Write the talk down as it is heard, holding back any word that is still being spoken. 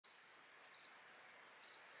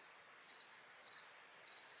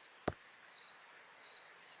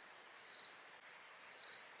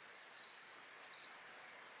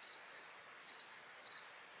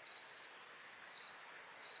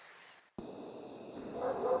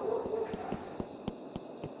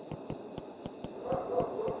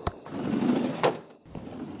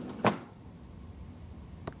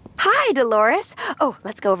Hi, Dolores. Oh,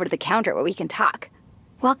 let's go over to the counter where we can talk.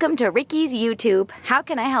 Welcome to Ricky's YouTube. How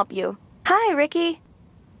can I help you? Hi, Ricky.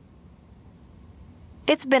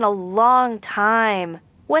 It's been a long time.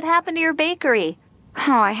 What happened to your bakery?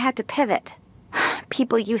 Oh, I had to pivot.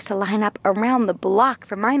 People used to line up around the block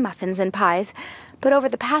for my muffins and pies, but over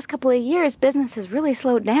the past couple of years, business has really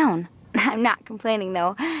slowed down. I'm not complaining,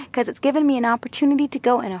 though, because it's given me an opportunity to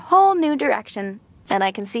go in a whole new direction. And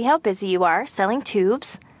I can see how busy you are selling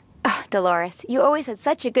tubes. Oh, Dolores, you always had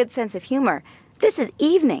such a good sense of humor. This is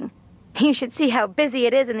evening. You should see how busy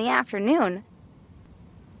it is in the afternoon.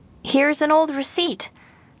 Here's an old receipt.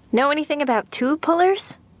 Know anything about tube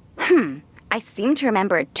pullers? I seem to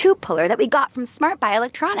remember a tube puller that we got from Smart Buy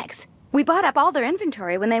Electronics. We bought up all their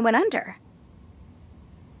inventory when they went under.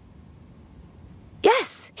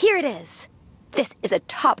 Yes, here it is. This is a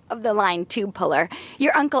top-of-the-line tube puller.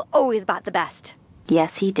 Your uncle always bought the best.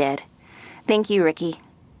 Yes, he did. Thank you, Ricky.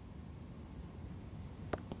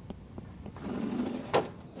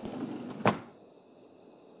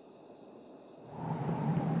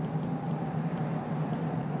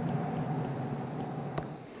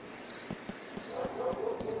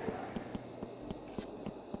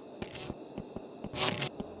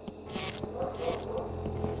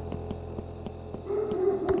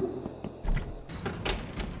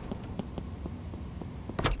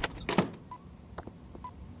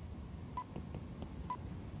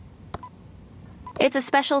 It's a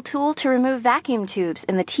special tool to remove vacuum tubes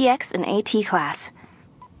in the TX and AT class.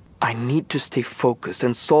 I need to stay focused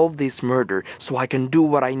and solve this murder so I can do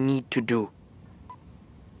what I need to do.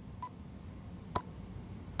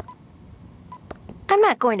 I'm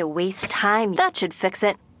not going to waste time. That should fix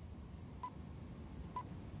it.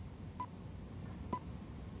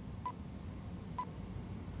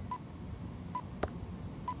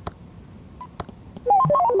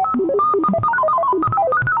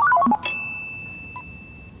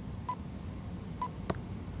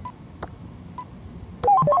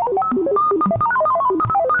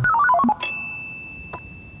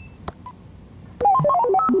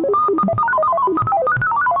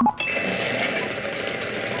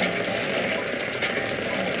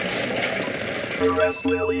 Arrest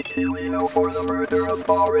Lily Tillino for the murder of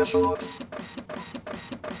Arrestron.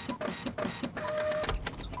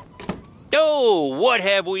 Oh, what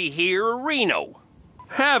have we here, Reno?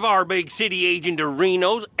 Have our big city agent of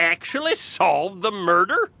Reno's actually solved the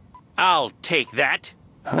murder? I'll take that.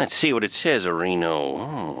 Let's see what it says, Reno.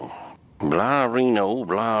 Oh. Blah Reno,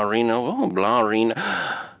 blah Reno, oh, blah Reno.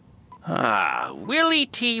 Ah, Willie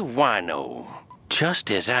T. Wino. Just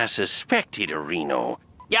as I suspected, Reno.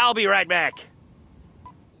 Yeah, I'll be right back.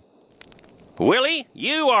 Willie,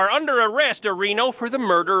 you are under arrest, Reno, for the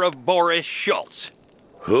murder of Boris Schultz.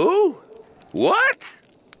 Who? What?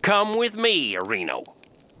 Come with me, Reno.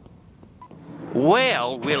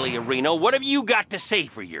 Well, Willie Reno, what have you got to say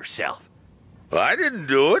for yourself? I didn't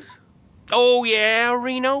do it. Oh, yeah,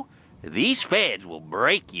 Reno? These feds will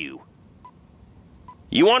break you.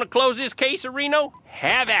 You want to close this case, Reno?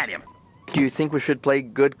 Have at him. Do you think we should play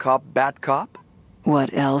good cop, bad cop?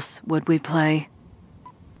 What else would we play?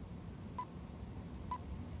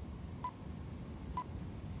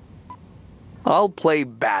 I'll play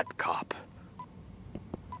bad cop.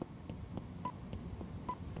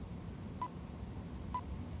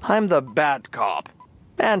 I'm the bad cop,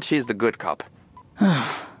 and she's the good cop.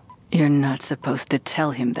 You're not supposed to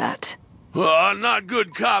tell him that. Oh, not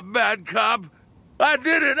good cop, bad cop. I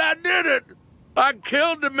did it, I did it. I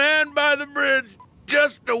killed the man by the bridge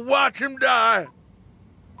just to watch him die.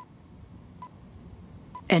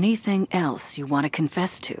 Anything else you want to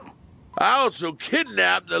confess to? I also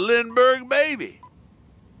kidnapped the Lindbergh baby.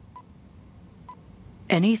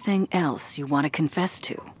 Anything else you want to confess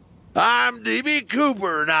to? I'm D.B.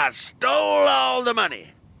 Cooper and I stole all the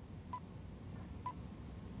money.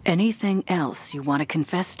 Anything else you want to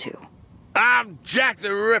confess to? I'm Jack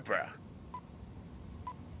the Ripper.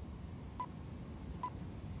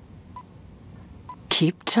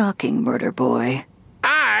 Keep talking, murder boy.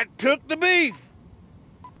 I took the beef.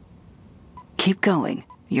 Keep going.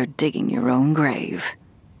 You're digging your own grave.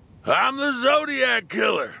 I'm the Zodiac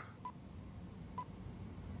Killer.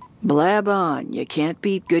 Blab on. You can't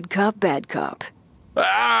beat good cop, bad cop.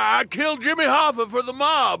 I killed Jimmy Hoffa for the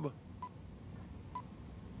mob.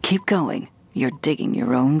 Keep going. You're digging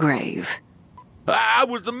your own grave. I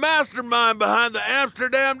was the mastermind behind the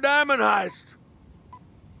Amsterdam diamond heist.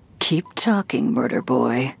 Keep talking, murder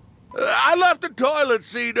boy. I left the toilet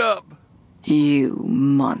seat up. You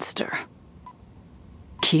monster.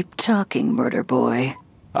 Keep talking, murder boy.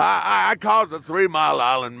 I caused the 3 Mile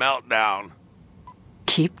Island meltdown.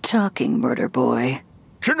 Keep talking, murder boy.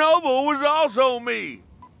 Chernobyl was also me.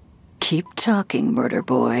 Keep talking, murder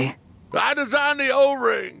boy. I designed the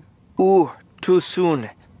O-ring. Ooh, too soon.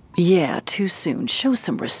 Yeah, too soon. Show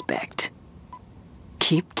some respect.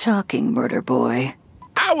 Keep talking, murder boy.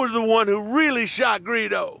 I was the one who really shot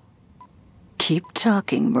Greedo. Keep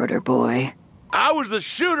talking, murder boy. I was the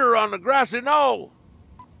shooter on the grassy knoll.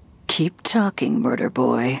 Keep talking, murder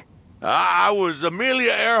boy. I was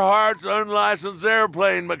Amelia Earhart's unlicensed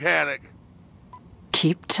airplane mechanic.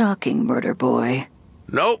 Keep talking, murder boy.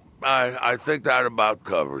 Nope, I think that about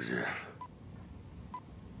covers it.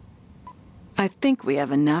 I think we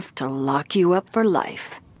have enough to lock you up for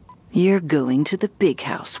life. You're going to the big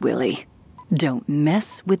house, Willie. Don't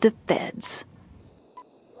mess with the feds.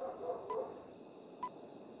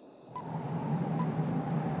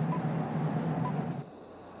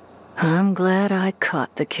 I'm glad I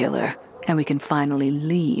caught the killer, and we can finally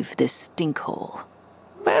leave this stinkhole.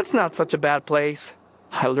 That's not such a bad place.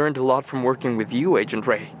 I learned a lot from working with you, Agent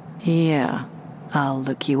Ray. Yeah, I'll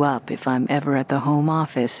look you up if I'm ever at the home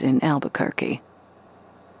office in Albuquerque.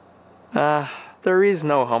 There is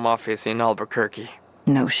no home office in Albuquerque.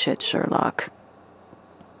 No shit, Sherlock.